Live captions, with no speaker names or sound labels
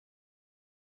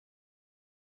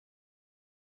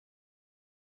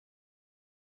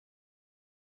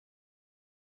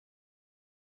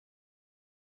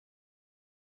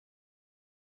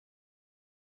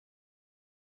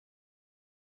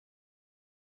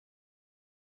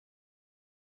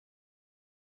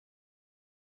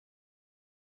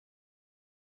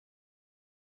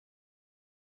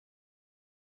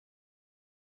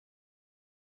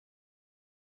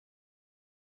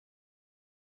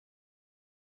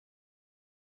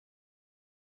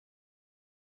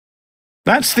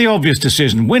That's the obvious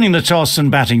decision, winning the toss and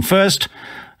batting first.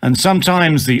 And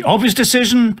sometimes the obvious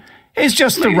decision is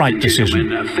just the right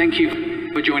decision. Thank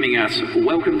you for joining us.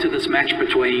 Welcome to this match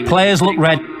between... Players look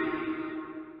ready.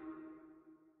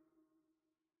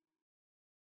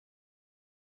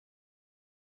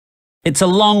 It's a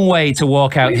long way to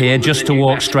walk out here just to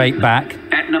walk straight back.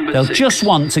 They'll just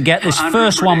want to get this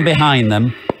first one behind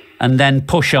them and then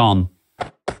push on.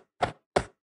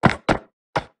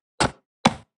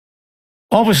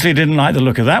 Obviously didn't like the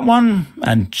look of that one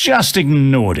and just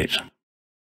ignored it.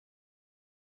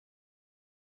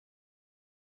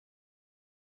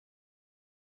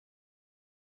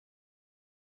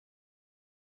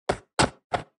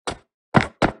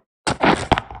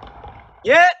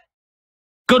 Yeah!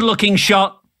 Good looking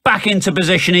shot, back into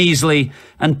position easily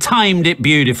and timed it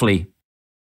beautifully.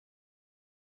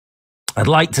 I'd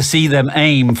like to see them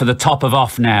aim for the top of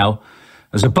off now.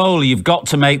 As a bowler, you've got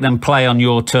to make them play on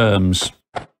your terms.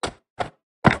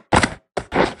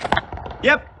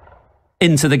 Yep.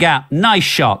 Into the gap. Nice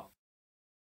shot.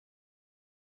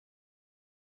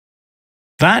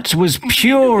 That was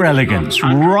pure elegance,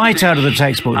 right out of the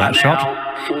textbook, that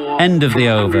shot. End of the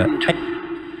over.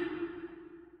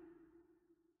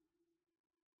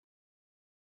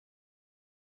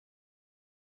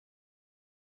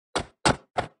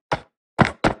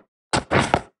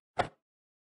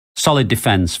 Solid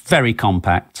defence, very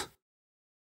compact.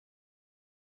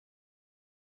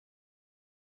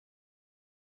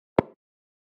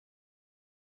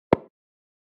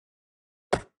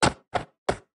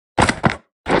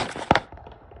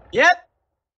 Yep.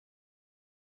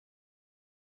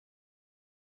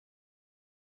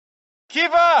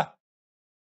 Keeper!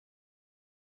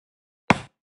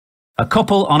 A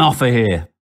couple on offer here.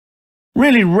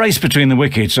 Really raced between the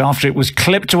wickets after it was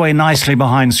clipped away nicely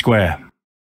behind square.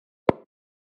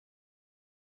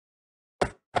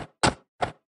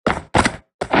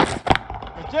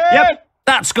 Yep,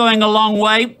 that's going a long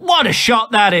way. What a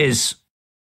shot that is.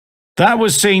 That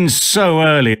was seen so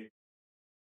early.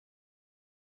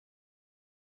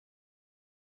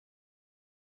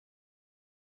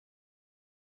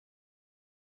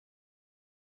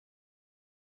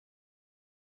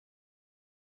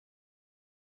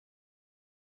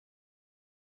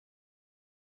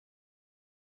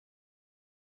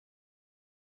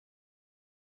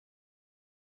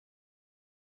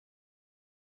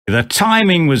 The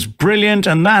timing was brilliant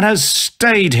and that has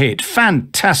stayed hit.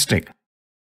 Fantastic.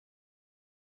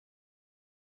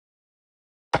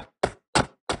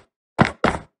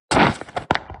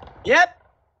 Yep.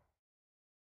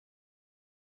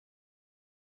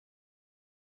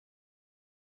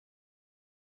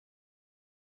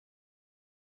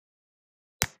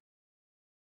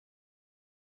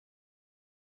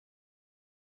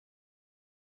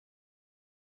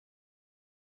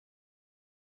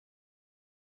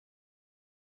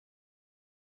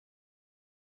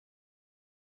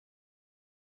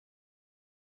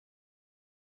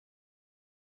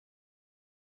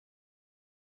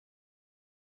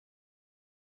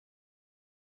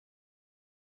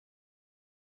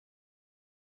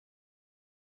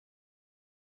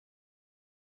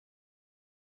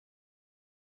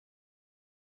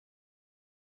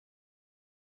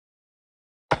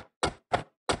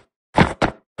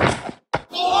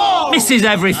 Misses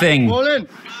everything.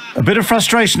 A bit of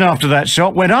frustration after that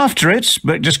shot. Went after it,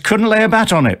 but just couldn't lay a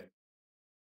bat on it.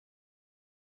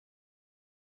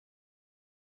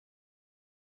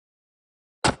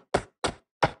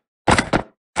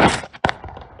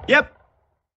 Yep.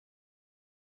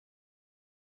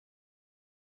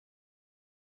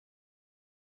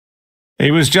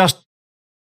 It was just...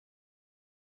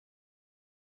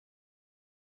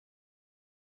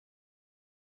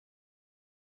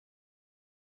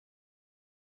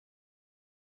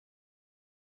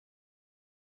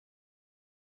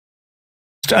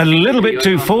 a little bit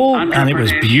too full, and it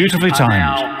was beautifully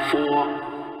timed.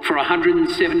 For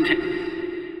 117.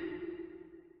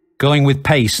 Going with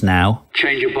pace now.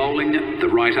 Change of bowling. The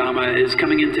right armour is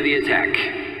coming into the attack.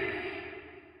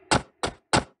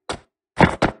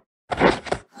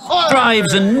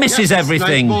 Drives and misses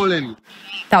everything.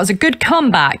 That was a good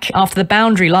comeback after the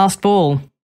boundary last ball.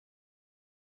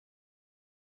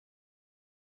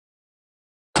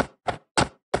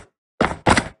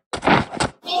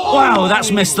 Wow,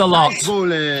 that's missed the lot.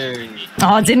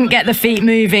 Oh, didn't get the feet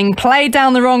moving. Played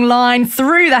down the wrong line,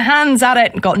 threw the hands at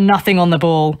it, got nothing on the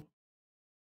ball.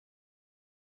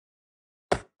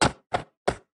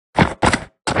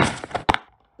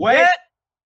 Wait.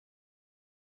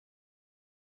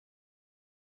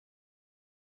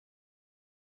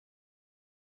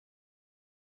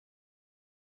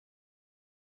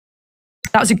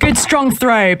 That was a good strong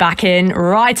throw back in,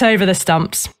 right over the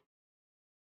stumps.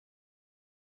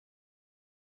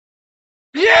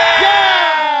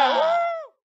 Yeah!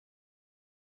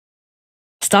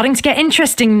 Starting to get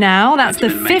interesting now. That's the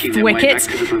 5th wicket,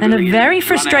 and a very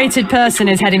frustrated person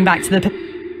is heading back to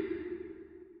the...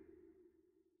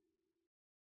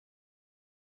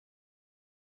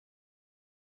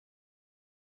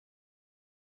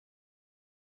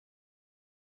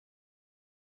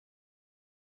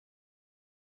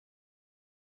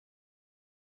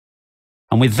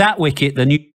 And with that wicket, the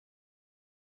new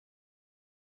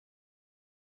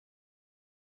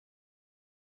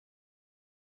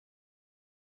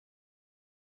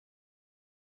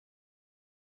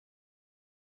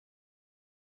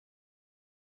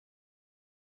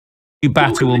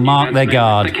batter will mark their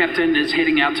guard. The captain is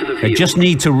heading out to the field. They just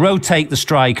need to rotate the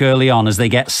strike early on as they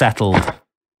get settled.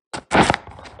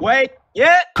 Wait,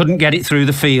 yeah! Couldn't get it through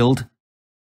the field.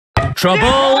 Trouble!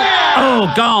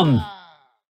 Oh, gone!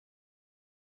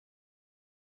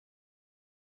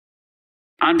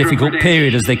 Difficult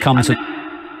period as they come to...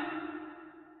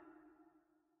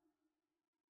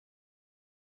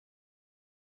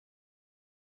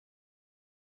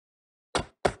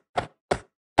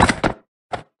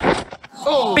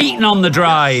 Beaten on the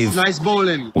drive. Nice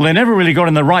bowling. Well, they never really got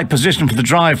in the right position for the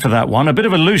drive for that one. A bit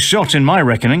of a loose shot in my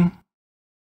reckoning.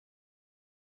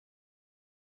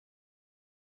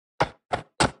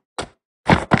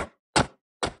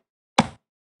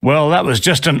 Well, that was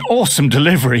just an awesome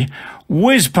delivery.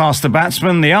 Whiz past the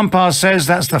batsman. The umpire says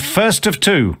that's the first of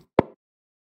 2.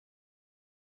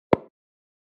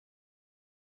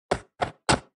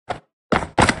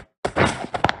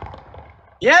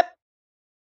 Yep.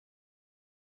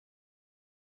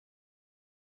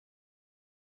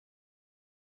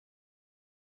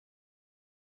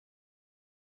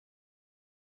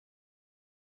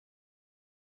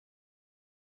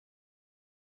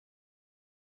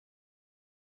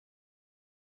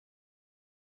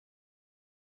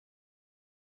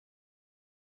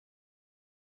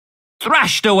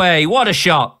 Thrashed away. What a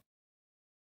shot.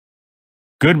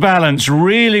 Good balance,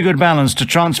 really good balance to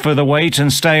transfer the weight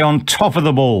and stay on top of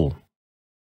the ball.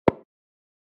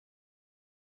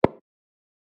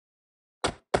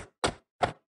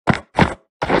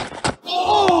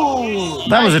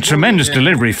 That was a tremendous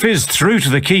delivery. Fizzed through to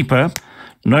the keeper.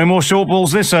 No more short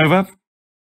balls this over.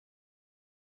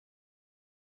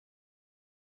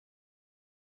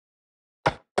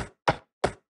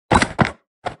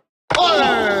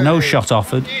 No shot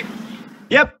offered.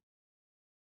 Yep.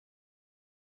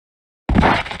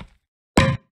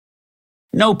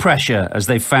 No pressure as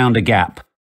they've found a gap.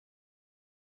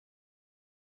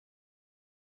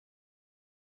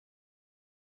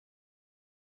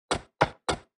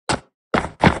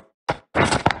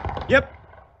 Yep.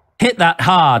 Hit that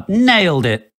hard. Nailed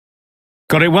it.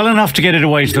 Got it well enough to get it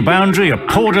away to the boundary. A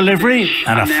poor delivery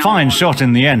and a fine shot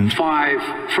in the end.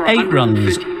 5 for 8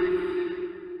 runs.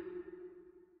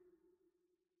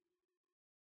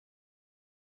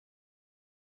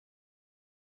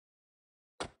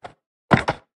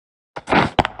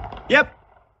 Yep.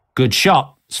 Good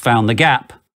shot. It's found the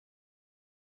gap.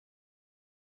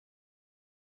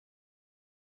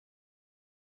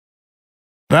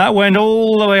 That went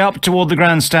all the way up toward the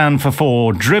grandstand for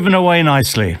 4. Driven away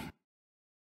nicely.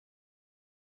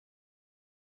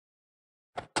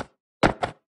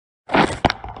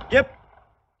 Yep.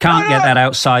 Can't get that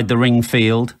outside the ring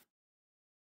field.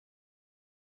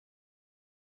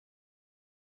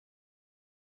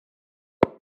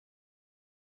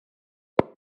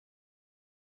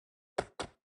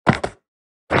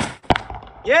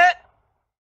 Yeah.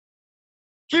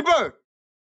 Keeper.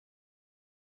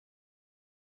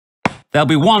 There'll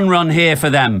be 1 run here for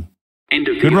them.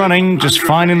 Good running, just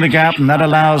finding the gap, and that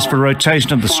allows for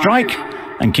rotation of the strike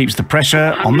and keeps the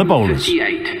pressure on the bowlers.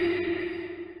 158.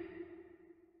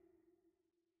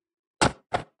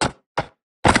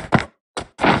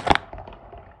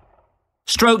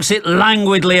 Strokes it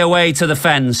languidly away to the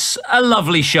fence. A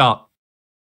lovely shot.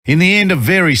 In the end, a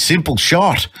very simple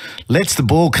shot. Lets the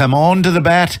ball come on to the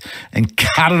bat and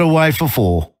cut it away for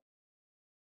 4.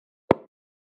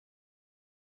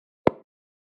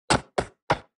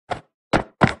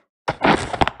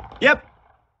 Yep.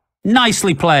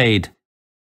 Nicely played.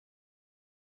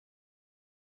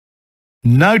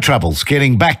 No troubles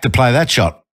getting back to play that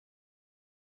shot.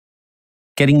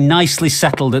 Getting nicely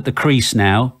settled at the crease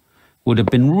now. Would have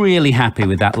been really happy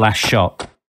with that last shot.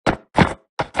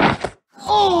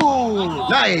 Oh,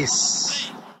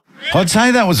 nice. I'd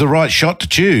say that was the right shot to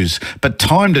choose, but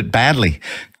timed it badly.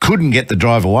 Couldn't get the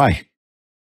drive away.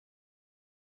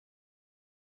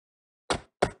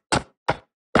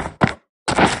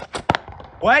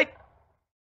 Wait.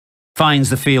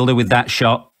 Finds the fielder with that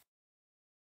shot.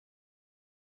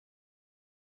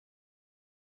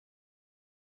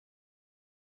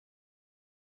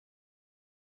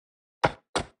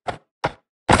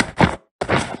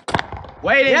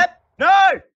 Waiting. Yep.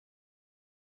 No.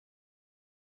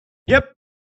 Yep.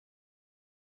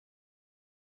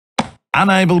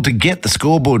 Unable to get the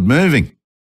scoreboard moving.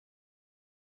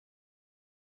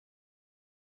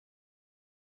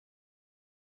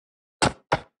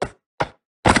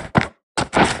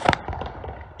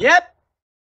 Yep.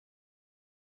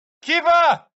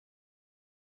 Keeper.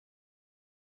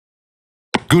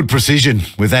 Good precision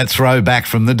with that throw back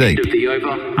from the deep. Of the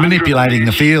over. Manipulating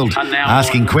the field, And now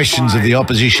asking questions of the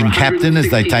opposition captain as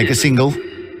they take a single.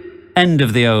 End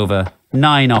of the over.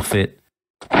 9 off it.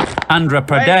 Andhra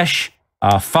Pradesh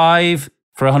are 5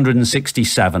 for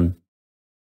 167.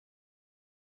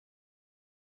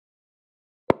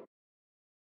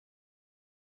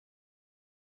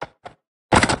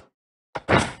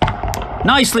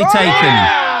 Nicely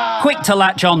taken. Quick to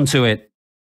latch onto it.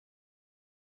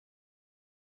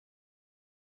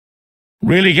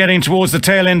 Really getting towards the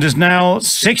tail enders now.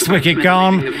 6th wicket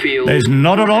gone. There's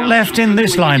not a lot left in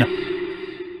this lineup.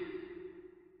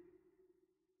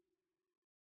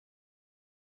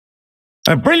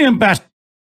 A brilliant bat.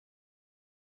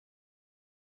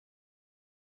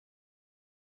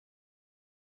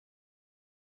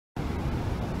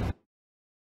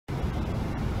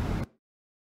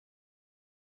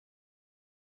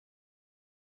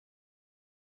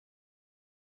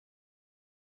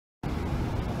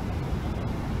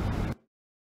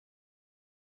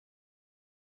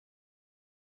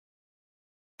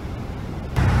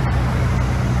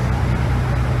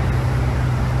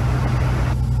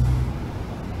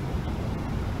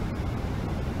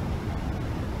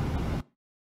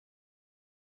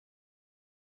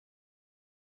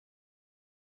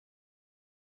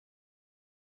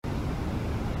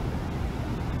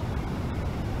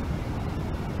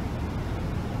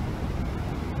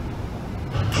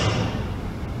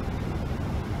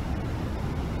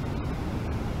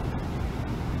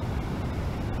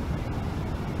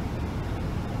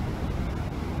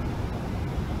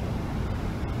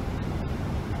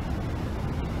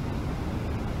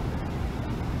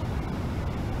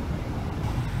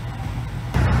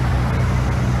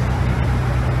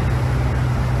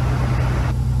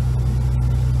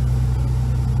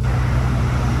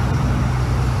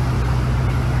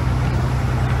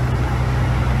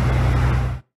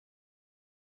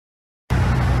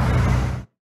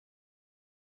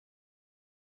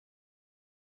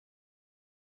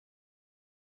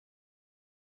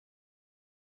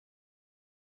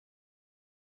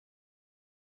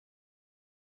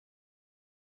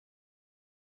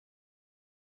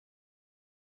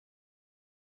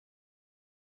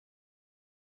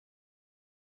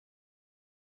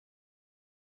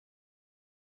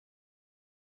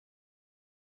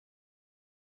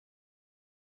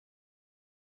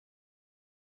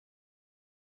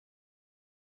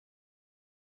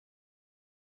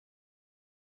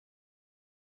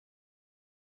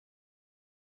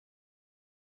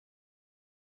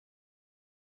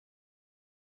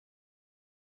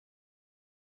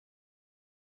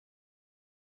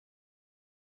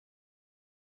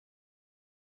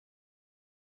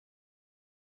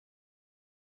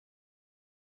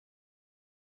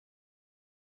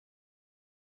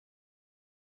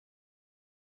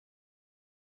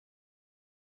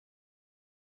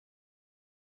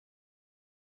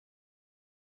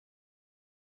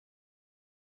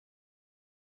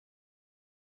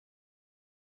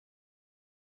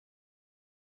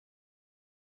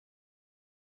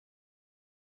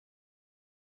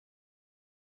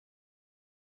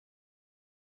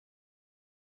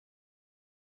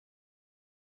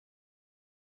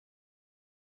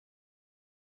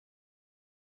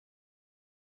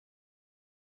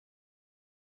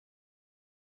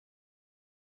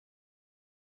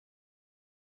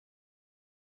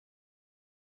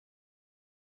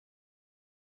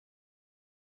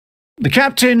 The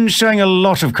captain showing a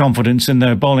lot of confidence in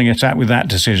their bowling attack with that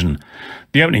decision.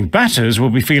 The opening batters will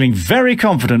be feeling very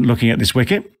confident looking at this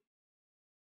wicket.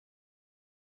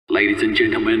 Ladies and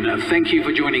gentlemen, thank you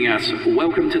for joining us.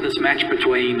 Welcome to this match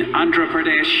between Andhra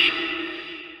Pradesh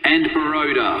and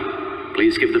Baroda.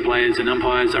 Please give the players and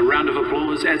umpires a round of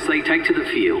applause as they take to the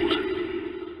field.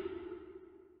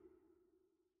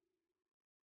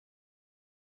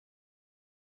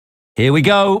 Here we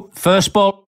go. First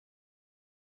ball.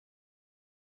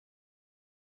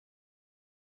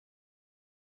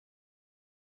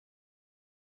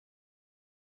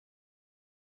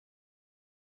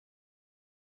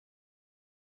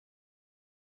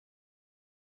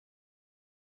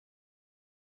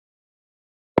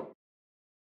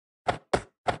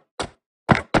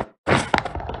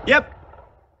 Yep.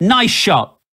 Nice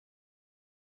shot.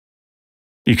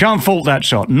 You can't fault that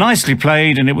shot. Nicely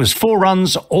played, and it was 4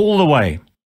 runs all the way.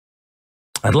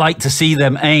 I'd like to see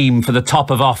them aim for the top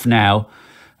of off now.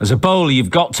 As a bowler, you've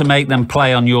got to make them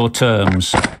play on your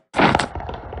terms.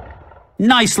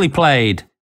 Nicely played.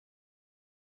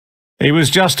 He was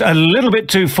just a little bit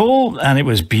too full, and it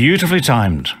was beautifully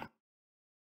timed.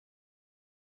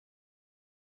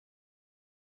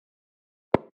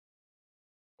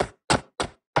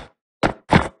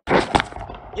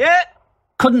 Yeah.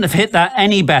 Couldn't have hit that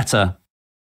any better.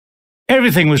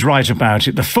 Everything was right about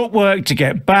it. The footwork to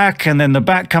get back, and then the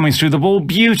bat coming through the ball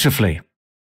beautifully.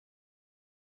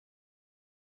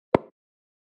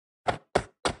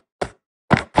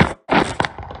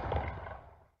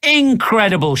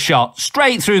 Incredible shot.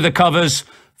 Straight through the covers.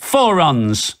 4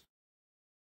 runs.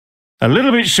 A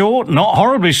little bit short, not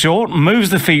horribly short, moves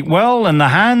the feet well, and the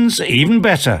hands even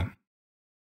better.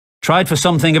 Tried for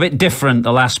something a bit different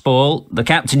the last ball. The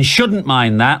captain shouldn't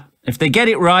mind that. If they get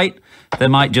it right, they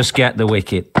might just get the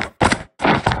wicket.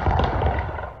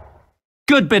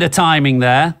 Good bit of timing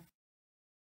there.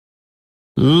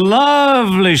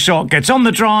 Lovely shot. Gets on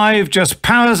the drive, just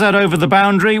powers that over the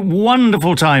boundary.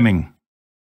 Wonderful timing.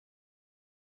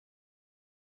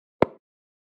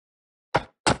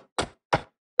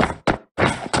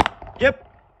 Yep.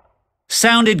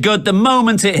 Sounded good the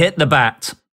moment it hit the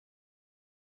bat.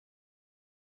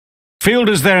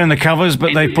 Fielders there in the covers,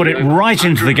 but they put it right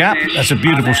into the gap. That's a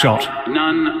beautiful shot.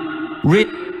 None.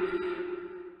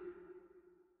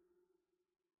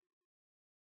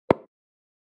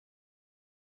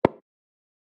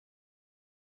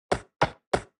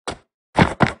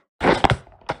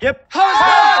 Yep.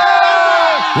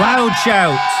 Loud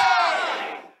shout.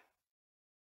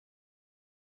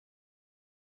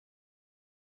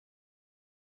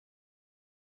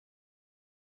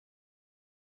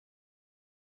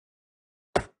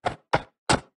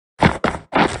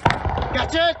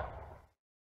 Gotcha.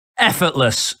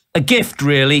 Effortless. A gift,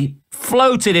 really.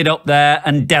 Floated it up there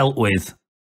and dealt with.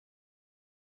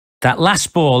 That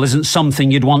last ball isn't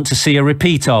something you'd want to see a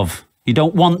repeat of. You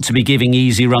don't want to be giving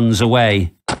easy runs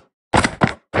away.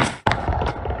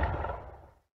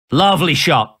 Lovely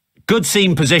shot. Good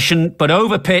seam position, but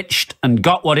over-pitched and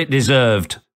got what it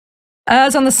deserved.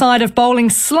 Errs on the side of bowling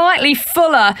slightly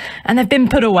fuller, and they've been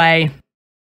put away.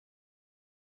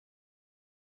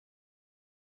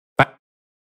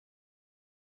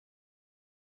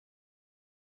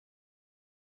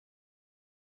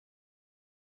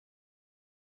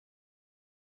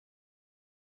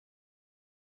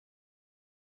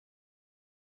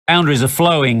 Boundaries are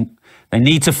flowing. They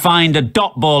need to find a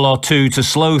dot ball or two to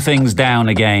slow things down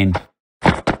again.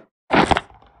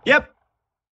 Yep.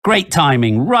 Great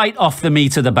timing, right off the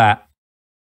meat of the bat.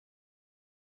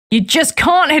 You just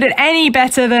can't hit it any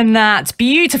better than that.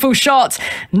 Beautiful shot.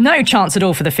 No chance at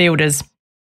all for the fielders.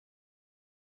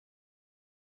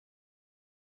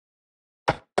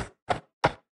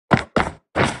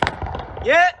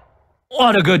 Yeah.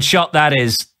 What a good shot that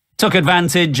is. Took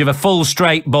advantage of a full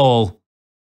straight ball.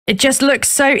 It just looks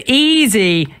so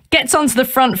easy. Gets onto the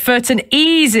front foot and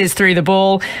eases through the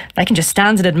ball. They can just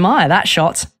stand and admire that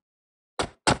shot.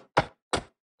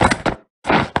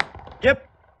 Yep.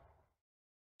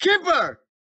 Keeper.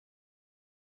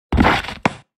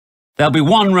 There'll be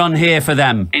 1 run here for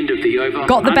them. End of the over.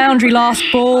 Got the boundary last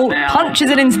ball, punches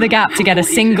it into the gap to get a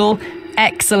single.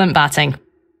 Excellent batting.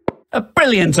 A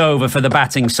brilliant over for the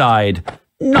batting side.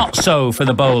 Not so for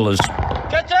the bowlers.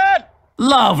 Catch it.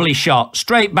 Lovely shot,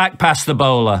 straight back past the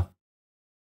bowler.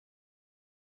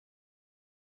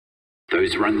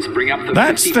 Those runs bring up the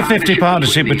That's the 50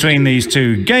 partnership between these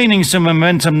two, gaining some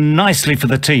momentum nicely for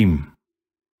the team.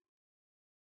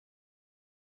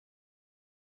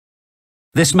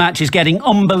 This match is getting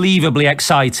unbelievably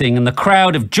exciting and the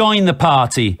crowd have joined the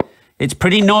party. It's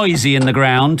pretty noisy in the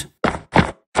ground.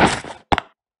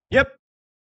 Yep.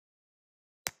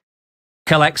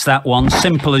 Collects that one,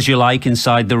 simple as you like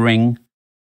inside the ring.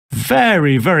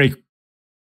 Very, very...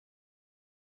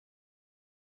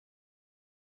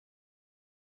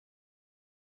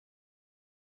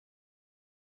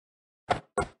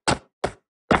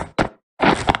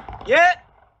 Yeah.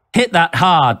 Hit that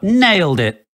hard, nailed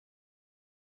it.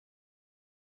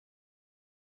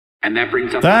 And that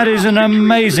brings up That is an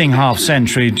amazing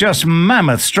half-century, just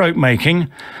mammoth stroke making.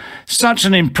 Such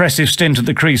an impressive stint at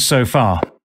the crease so far.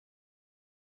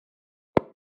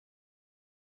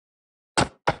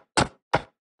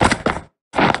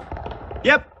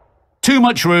 Yep. Too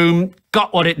much room,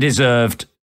 got what it deserved.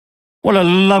 What a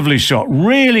lovely shot.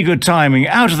 Really good timing,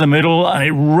 out of the middle, and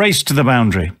it raced to the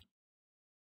boundary.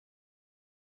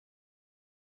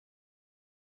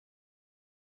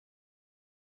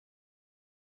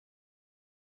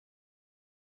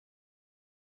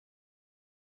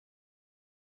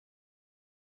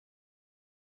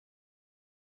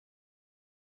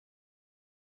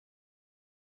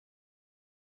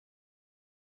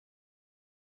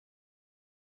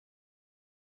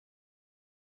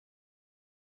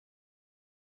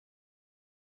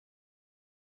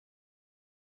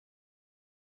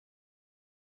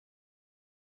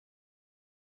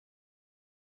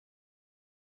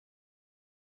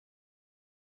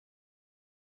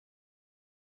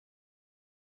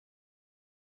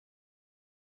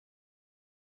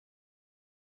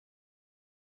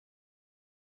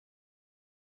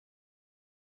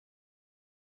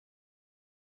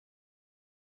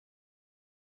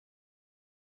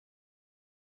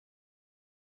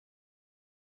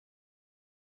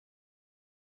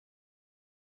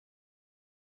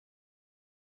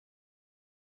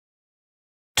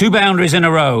 2 boundaries in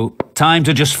a row. Time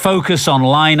to just focus on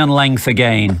line and length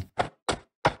again.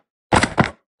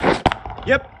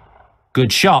 Yep.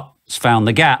 Good shot. It's found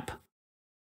the gap.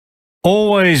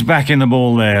 Always backing the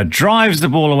ball there. Drives the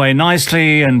ball away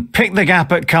nicely and picked the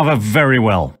gap at cover very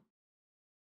well.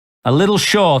 A little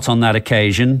short on that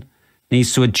occasion.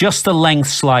 Needs to adjust the length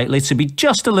slightly to be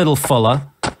just a little fuller.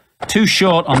 Too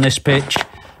short on this pitch.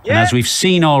 And as we've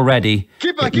seen already,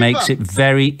 it makes it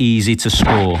very easy to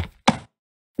score.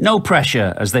 No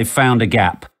pressure as they've found a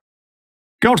gap.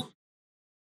 Got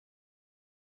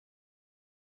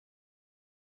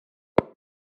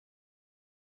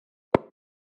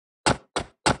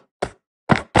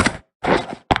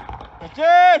That's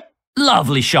it.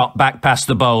 Lovely shot back past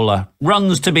the bowler.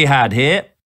 Runs to be had here.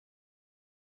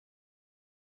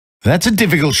 That's a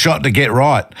difficult shot to get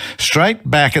right. Straight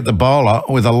back at the bowler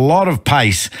with a lot of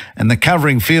pace, and the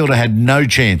covering fielder had no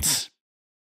chance.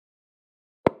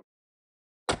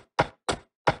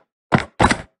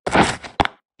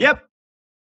 Yep.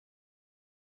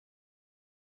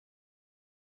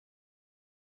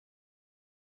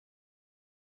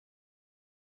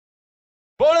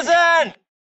 Ball is in.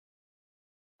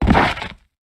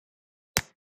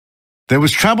 There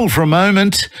was trouble for a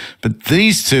moment, but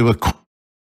these two are...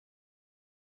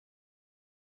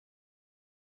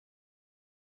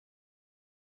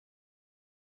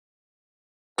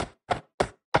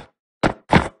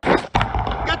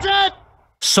 That's it.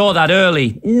 Saw that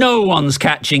early. No one's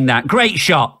catching that. Great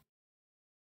shot.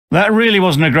 That really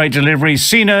wasn't a great delivery.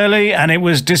 Seen early and it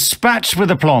was dispatched with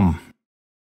aplomb.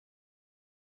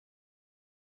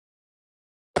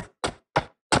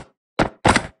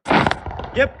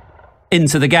 Yep.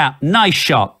 Into the gap. Nice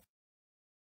shot.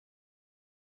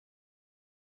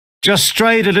 Just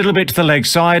strayed a little bit to the leg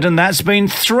side and that's been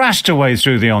thrashed away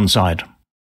through the onside.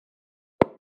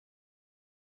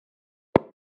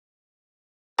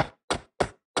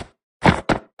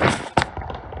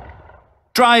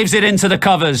 Drives it into the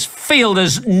covers.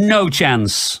 Fielder's no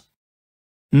chance.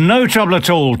 No trouble at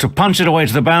all to punch it away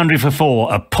to the boundary for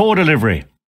 4. A poor delivery.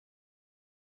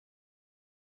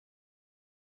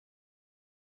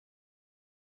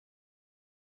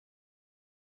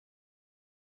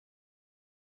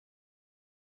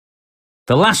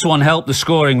 The last one helped the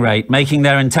scoring rate, making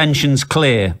their intentions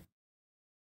clear.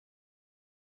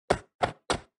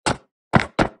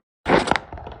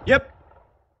 Yep.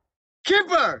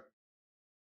 Keeper.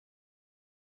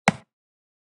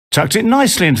 Tucked it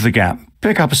nicely into the gap.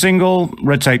 Pick up a single,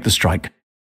 rotate the strike.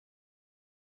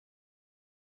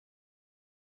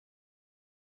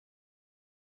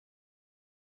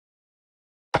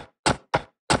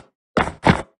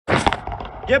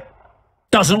 Yep.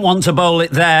 Doesn't want to bowl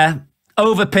it there.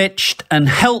 Overpitched and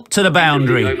helped to the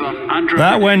boundary.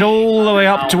 That went all the way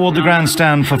up toward the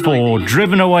grandstand for 4,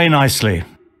 driven away nicely.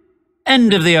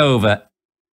 End of the over.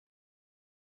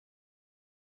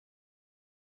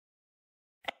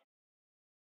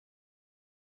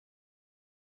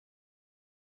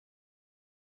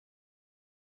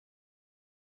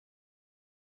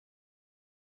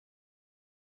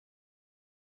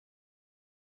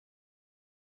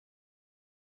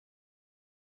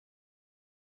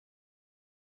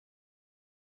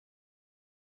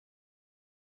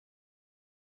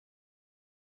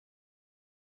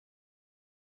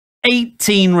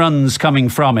 $18 runs coming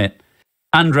from it.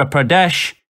 Andhra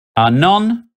Pradesh are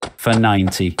none for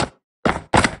 90.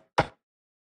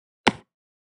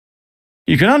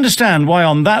 You can understand why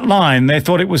on that line they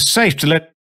thought it was safe to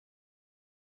let...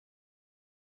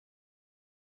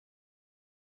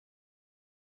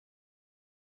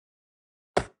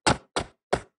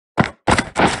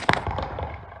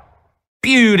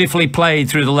 Beautifully played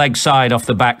through the leg side off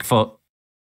the back foot.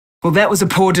 Well, that was a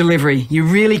poor delivery. You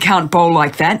really can't bowl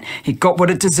like that. It got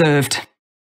what it deserved.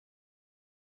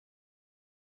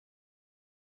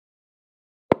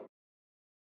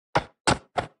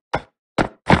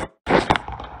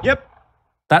 Yep.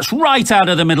 That's right out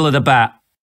of the middle of the bat.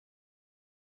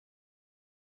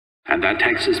 And that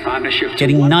takes his partnership to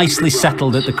Getting 100 nicely runs.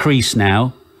 settled at the crease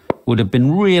now. Would have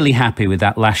been really happy with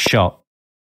that last shot.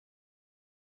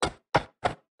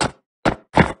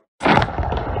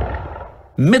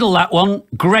 Middle that one.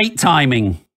 Great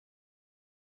timing.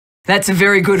 That's a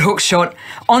very good hook shot.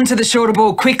 Onto the shorter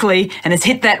ball quickly, and it's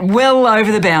hit that well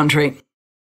over the boundary.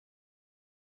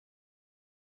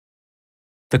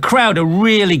 The crowd are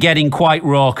really getting quite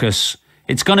raucous.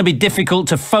 It's going to be difficult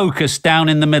to focus down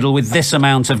in the middle with this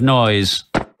amount of noise.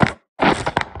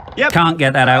 Yep. Can't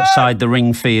get that outside the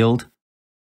ring field.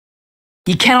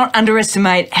 You cannot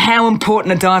underestimate how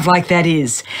important a dive like that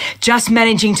is. Just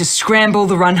managing to scramble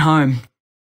the run home.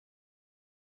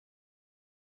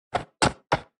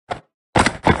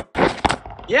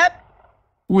 Yep.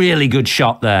 Really good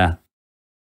shot there.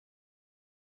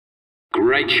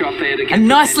 Great shot there to get A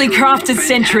nicely crafted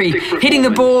century, hitting the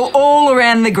ball all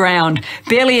around the ground.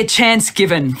 Barely a chance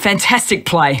given. Fantastic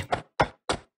play.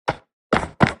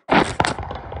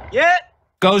 Yeah.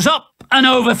 Goes up and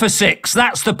over for 6.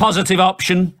 That's the positive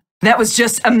option. That was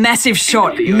just a massive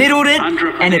shot. Middled it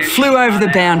and it flew over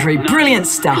the boundary. Brilliant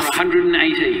stuff.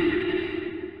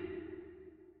 118.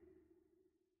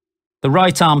 The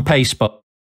right arm pace button.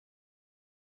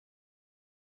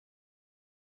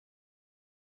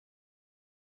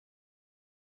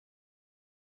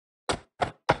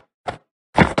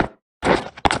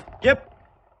 Yep.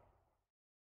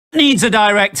 Needs a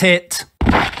direct hit.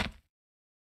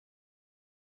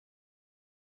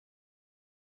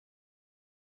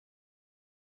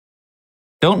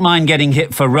 Don't mind getting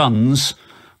hit for runs.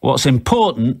 What's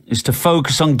important is to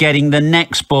focus on getting the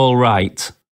next ball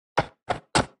right.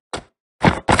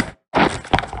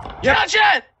 Catch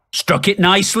it! Struck it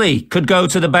nicely. Could go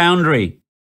to the boundary.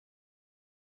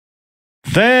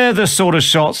 They're the sort of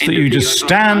shots that you just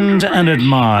stand and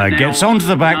admire. Gets onto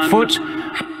the back foot.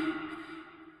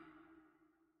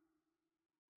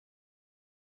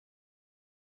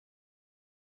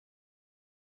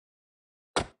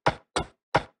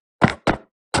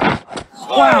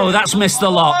 Wow, that's missed the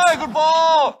lot. Good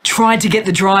ball! Tried to get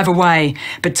the drive away,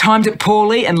 but timed it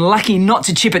poorly and lucky not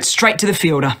to chip it straight to the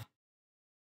fielder.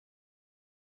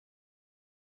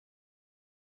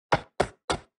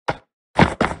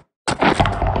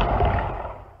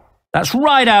 That's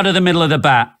right out of the middle of the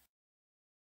bat.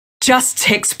 Just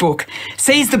textbook.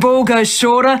 Sees the ball go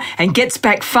shorter and gets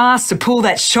back fast to pull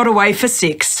that shot away for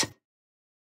 6.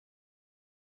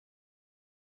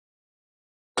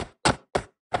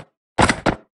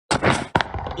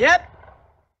 Yep.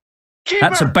 Keeper.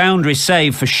 That's a boundary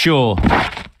save for sure.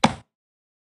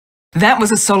 That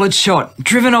was a solid shot.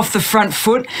 Driven off the front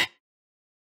foot.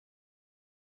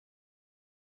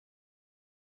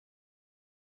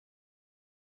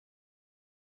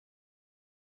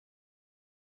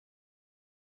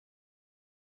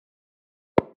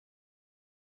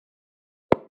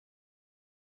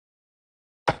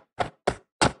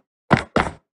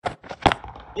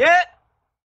 Yeah.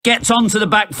 Gets onto the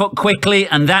back foot quickly,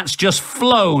 and that's just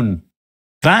flown.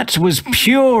 That was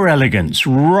pure elegance,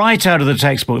 right out of the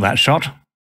textbook, that shot.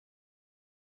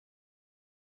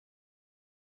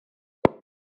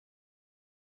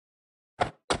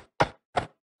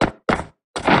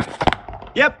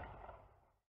 Yep.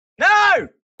 No!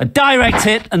 A direct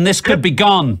hit, and this could be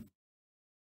gone.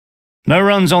 No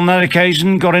runs on that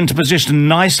occasion, got into position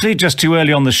nicely, just too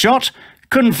early on the shot,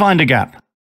 couldn't find a gap.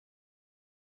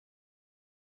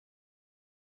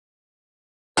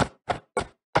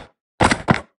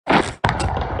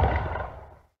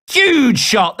 Huge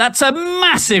shot. That's a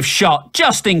massive shot.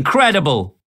 Just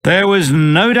incredible. There was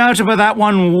no doubt about that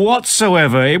one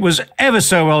whatsoever. It was ever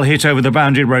so well hit over the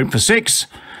boundary rope for 6.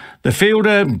 The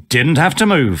fielder didn't have to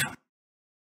move.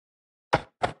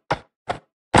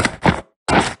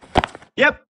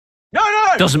 Yep.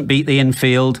 No! Doesn't beat the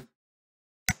infield.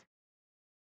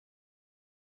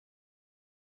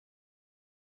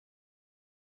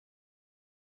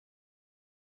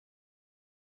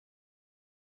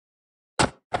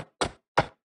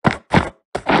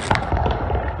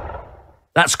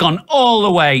 That's gone all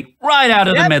the way, right out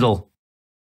of the middle.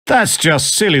 That's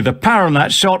just silly. The power on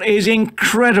that shot is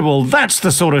incredible. That's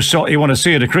the sort of shot you want to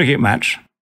see at a cricket match.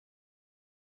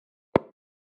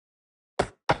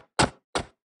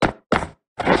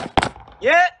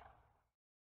 Yeah.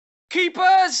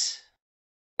 Keepers.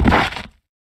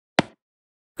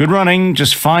 Good running,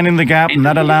 just finding the gap, and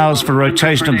that allows for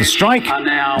rotation of the strike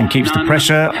and keeps the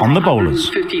pressure on the bowlers.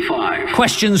 55.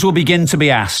 Questions will begin to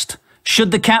be asked.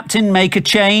 Should the captain make a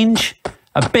change?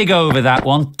 A big over that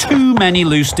one. Too many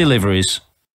loose deliveries.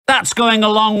 That's going a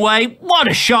long way. What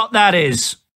a shot that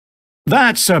is.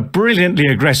 That's a brilliantly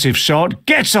aggressive shot.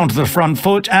 Gets onto the front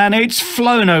foot and it's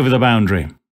flown over the boundary.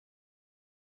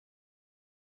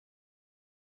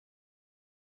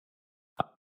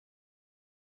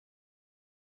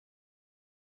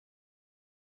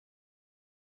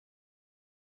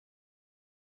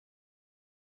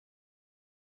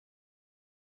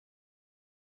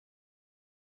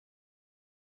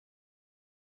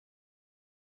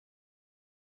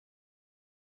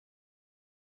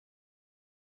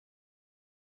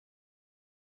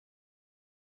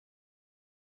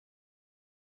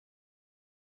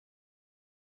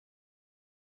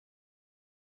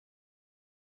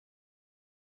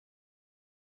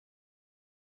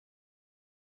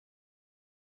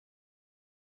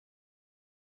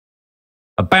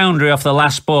 A boundary off the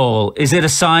last ball. Is it a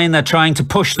sign they're trying to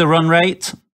push the run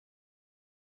rate?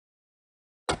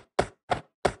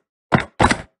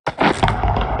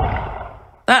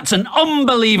 That's an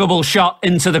unbelievable shot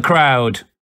into the crowd.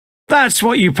 That's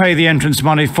what you pay the entrance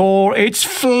money for. It's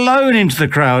flown into the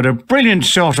crowd. A brilliant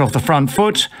shot off the front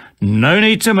foot. No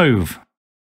need to move.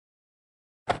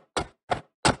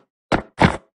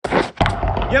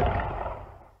 Yep.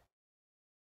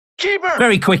 Keeper!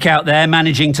 Very quick out there,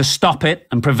 managing to stop it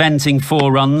and preventing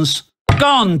 4 runs.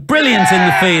 Gone! Brilliant in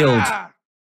the field.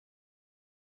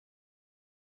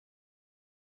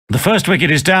 The first wicket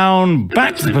is down,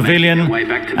 back to the pavilion,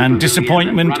 and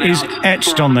disappointment is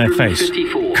etched on their face.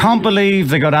 Can't believe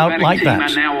they got out like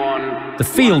that. The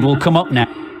field will come up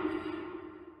now.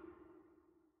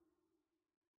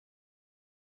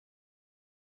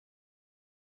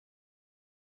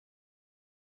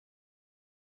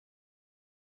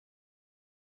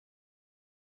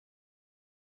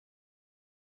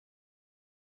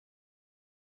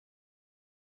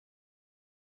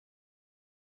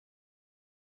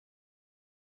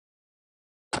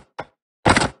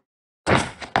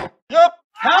 Yep.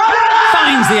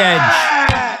 Finds the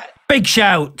edge. Big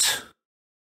shout.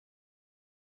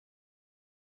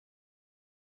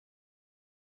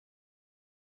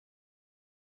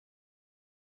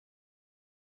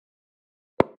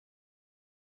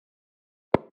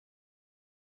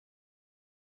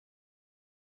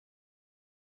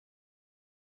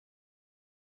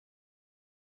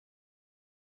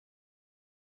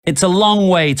 It's a long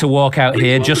way to walk out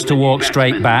here just to walk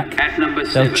straight back.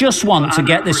 They'll just want to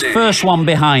get this first one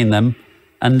behind them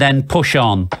and then push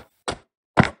on.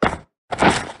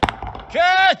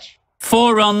 Catch!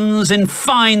 4 runs in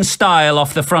fine style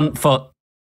off the front foot.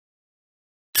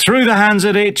 Threw the hands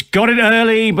at it, got it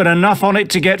early, but enough on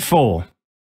it to get 4.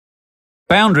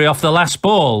 Boundary off the last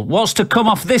ball. What's to come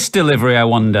off this delivery, I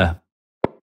wonder?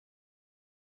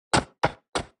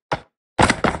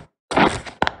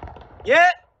 Yeah.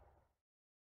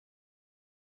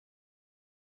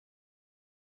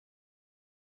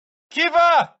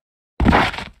 Keeper!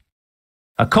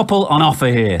 A couple on offer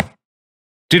here.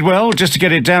 Did well just to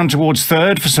get it down towards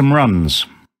third for some runs.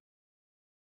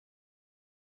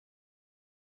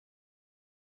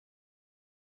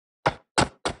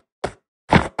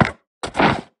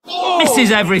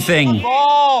 Misses everything.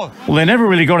 Ball! Well, they never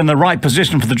really got in the right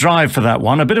position for the drive for that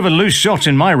one. A bit of a loose shot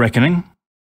in my reckoning.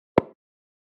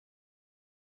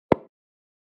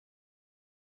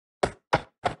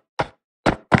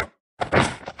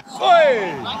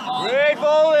 Great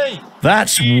bowling!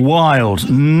 That's wild.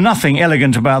 Nothing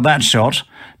elegant about that shot.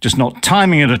 Just not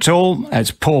timing it at all. It's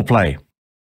poor play.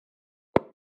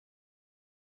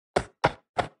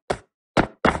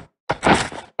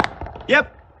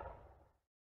 Yep.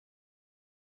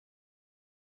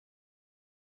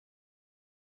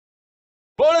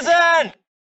 Ball is in!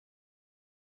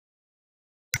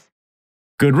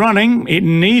 Good running. It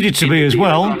needed to be as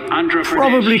well.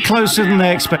 Probably closer than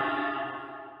they expected.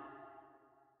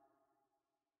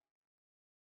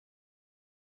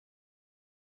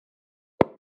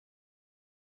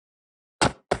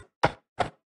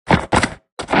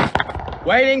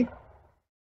 Waiting.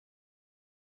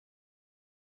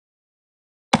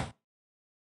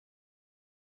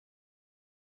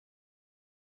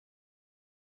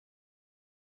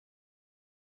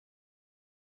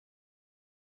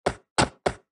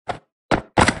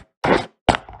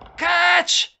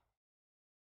 Catch!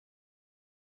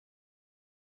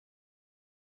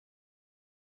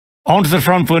 Onto the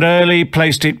front foot early,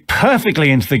 placed it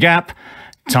perfectly into the gap,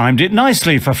 timed it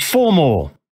nicely for 4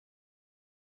 more.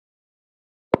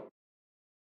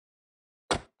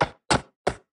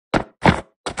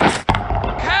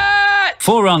 Catch!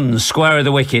 4 runs, square of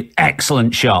the wicket.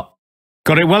 Excellent shot.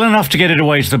 Got it well enough to get it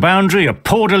away to the boundary, a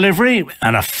poor delivery,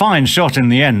 and a fine shot in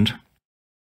the end.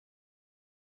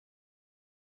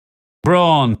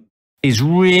 Braun is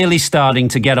really starting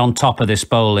to get on top of this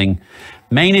bowling.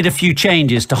 May need a few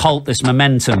changes to halt this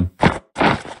momentum.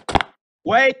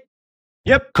 Wait.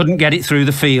 Yep. Couldn't get it through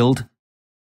the field.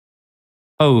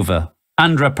 Over.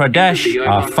 Andhra Pradesh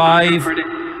are 5.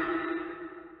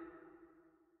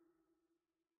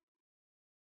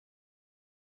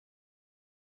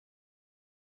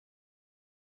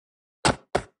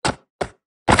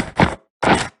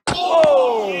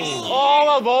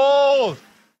 All the balls!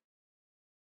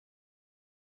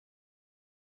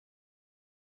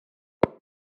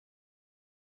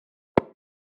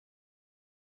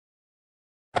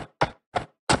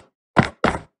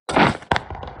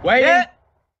 Waiting. Yeah.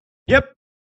 Yep.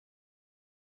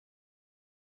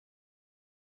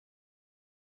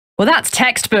 Well, that's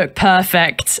textbook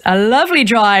perfect. A lovely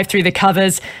drive through the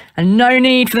covers, and no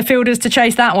need for the fielders to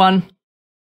chase that one.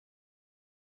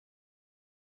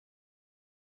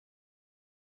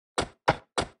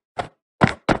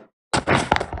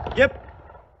 Yep.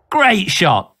 Great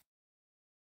shot.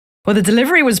 Well, the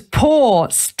delivery was poor.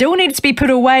 Still needed to be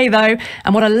put away, though.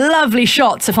 And what a lovely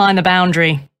shot to find the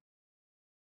boundary.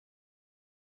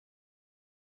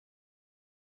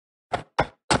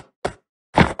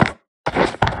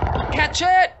 Catch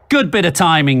it. Good bit of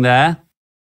timing there.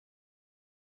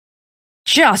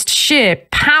 Just sheer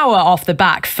power off the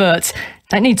back foot.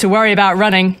 Don't need to worry about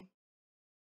running.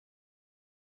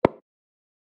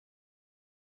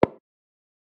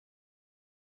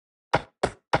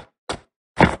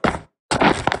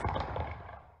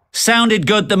 Sounded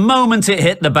good the moment it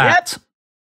hit the bat. Yep.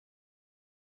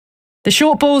 The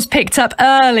short ball's picked up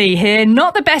early here.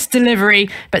 Not the best delivery,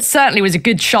 but certainly was a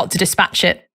good shot to dispatch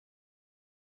it.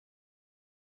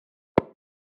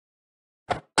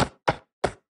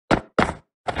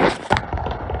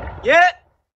 Yeah.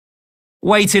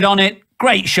 Waited on it.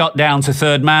 Great shot down to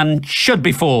third man. Should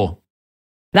be four.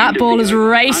 That ball has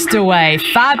raced away.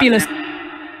 Fabulous.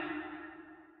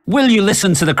 Will you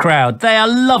listen to the crowd? They are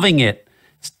loving it.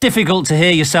 It's difficult to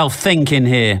hear yourself thinking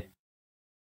here.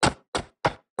 Oi.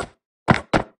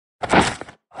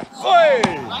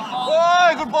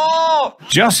 Oi, good ball.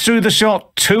 Just threw the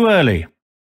shot too early.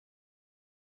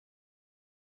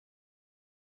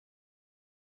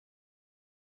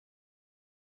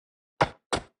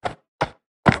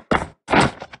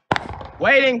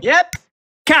 Waiting. Yep.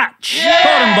 Catch! Caught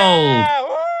and bowled.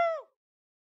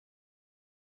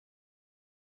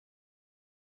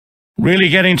 Woo. Really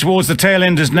getting towards the tail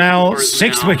enders now.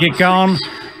 Sixth wicket gone.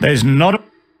 There's not a...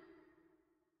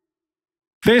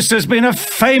 This has been a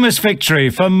famous victory.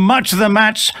 For much of the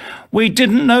match, we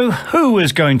didn't know who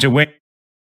was going to win.